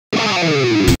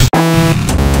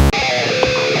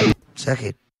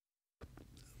second.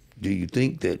 Do you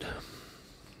think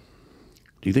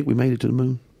we made it to the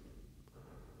moon?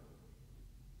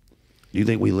 Do you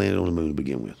think we landed on the moon to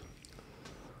begin with?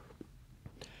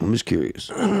 I'm just curious.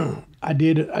 I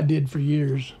did for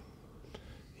years,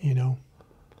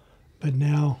 But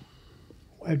now,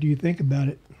 after you think about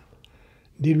it,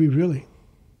 did we really?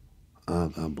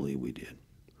 I believe we did.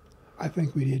 I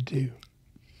think we did too.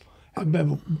 But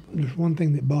there's one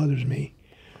thing that bothers me.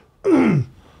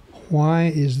 Why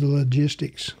is the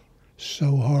logistics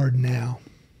so hard now?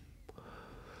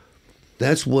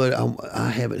 That's what I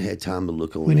haven't had time to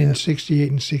look on. When in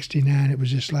 '68 and '69, it was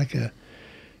just like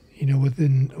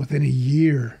within a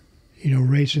year,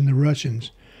 racing the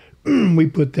Russians. We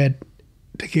put that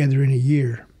together in a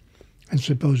year and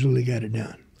supposedly got it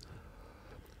done.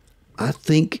 I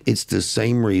think it's the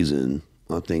same reason.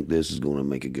 I think this is going to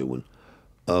make a good one.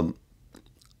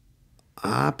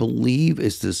 I believe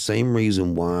it's the same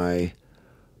reason why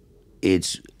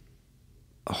it's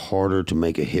harder to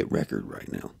make a hit record right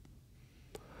now.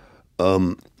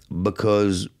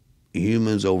 Because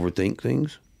humans overthink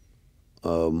things.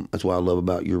 That's what I love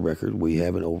about your record. We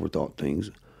haven't overthought things.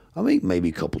 I mean, maybe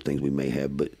a couple things we may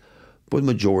have, but for the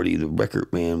majority, the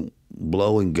record, man,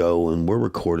 blow and go, and we're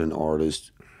recording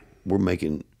artists. We're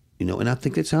making, and I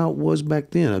think that's how it was back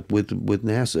then with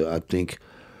NASA. I think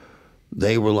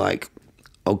they were like,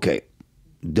 okay,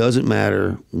 doesn't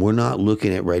matter. We're not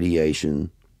looking at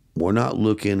radiation. We're not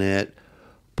looking at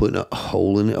putting a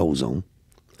hole in the ozone.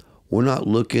 We're not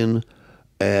looking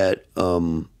at,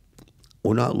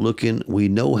 we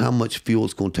know how much fuel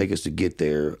it's going to take us to get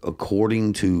there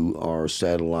according to our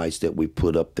satellites that we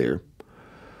put up there.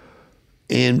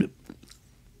 And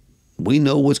we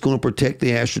know what's going to protect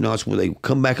the astronauts when they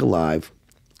come back alive,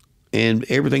 and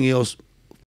everything else,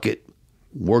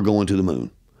 we're going to the moon.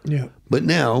 Yeah. But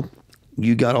now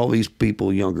you got all these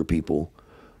people, younger people,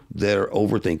 that are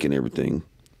overthinking everything.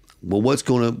 Well, what's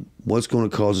going to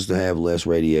cause us to have less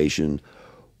radiation?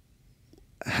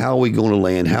 How are we going to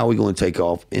land? How are we going to take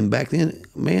off? And back then,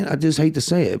 man, I just hate to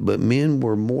say it, but men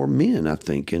were more men, I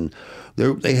think, and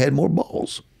they had more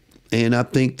balls. And I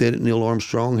think that Neil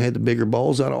Armstrong had the bigger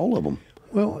balls out of all of them.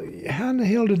 Well, how in the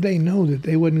hell did they know that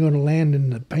they wasn't going to land in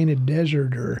the Painted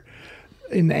Desert or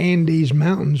in the Andes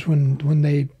Mountains when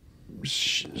they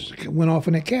went off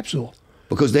in that capsule?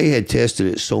 Because they had tested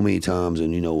it so many times,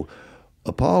 and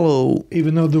Apollo,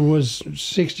 even though there was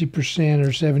 60%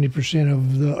 or 70%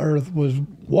 of the Earth was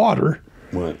water,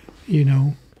 right?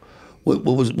 What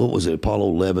was it?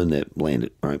 Apollo 11 that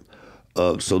landed, right?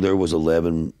 So there was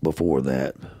 11 before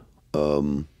that.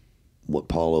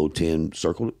 Apollo 10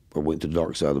 circled it or went to the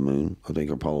dark side of the moon. I think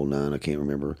Apollo 9, I can't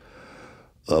remember.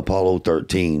 Apollo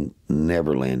 13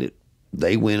 never landed.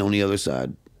 They went on the other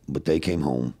side, but they came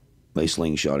home. They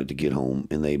slingshot it to get home,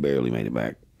 and they barely made it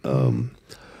back.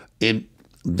 And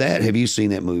that, have you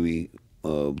seen that movie?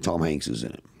 Tom Hanks is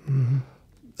in it. Mm-hmm.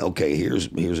 Okay,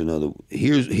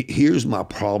 here's my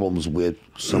problems with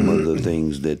some of the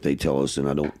things that they tell us, and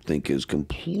I don't think is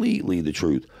completely the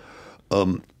truth.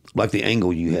 Like the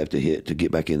angle you have to hit to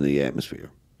get back into the atmosphere.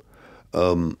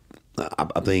 I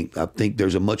think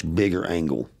there's a much bigger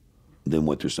angle than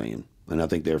what they're saying, and I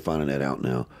think they're finding that out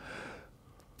now.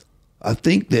 I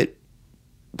think that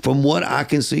from what I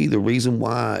can see, the reason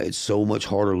why it's so much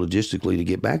harder logistically to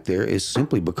get back there is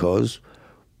simply because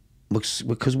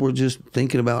we're just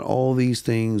thinking about all these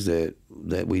things that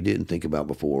we didn't think about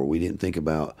before. We didn't think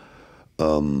about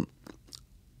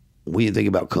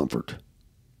comfort.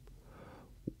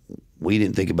 We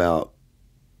didn't think about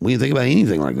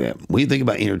anything like that. We didn't think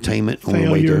about entertainment on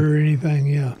our way there. Failure or anything,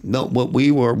 yeah. No, but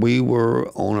we were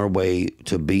on our way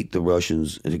to beat the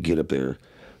Russians and to get up there.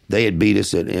 They had beat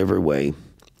us in every way.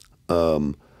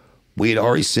 We had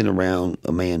already sent around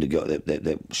a man to go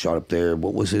that shot up there.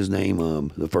 What was his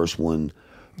name? The first one.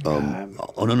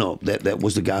 That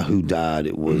was the guy who died.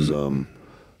 It was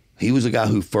he was the guy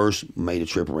who first made a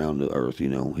trip around the Earth.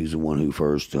 He's the one who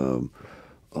first.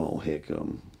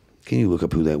 Can you look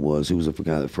up who that was? He was the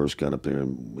guy that first got up there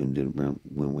and went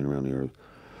around the Earth.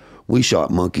 We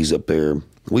shot monkeys up there.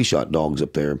 We shot dogs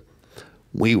up there.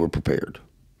 We were prepared,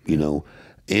 and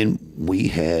we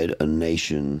had a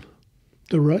nation.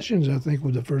 The Russians, I think,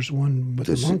 were the first one with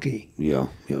the monkey. Yeah,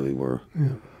 we were. Yeah.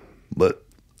 But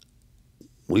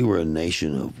we were a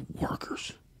nation of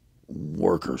workers.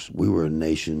 We were a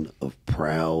nation of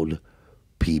proud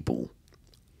people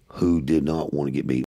who did not want to get beat.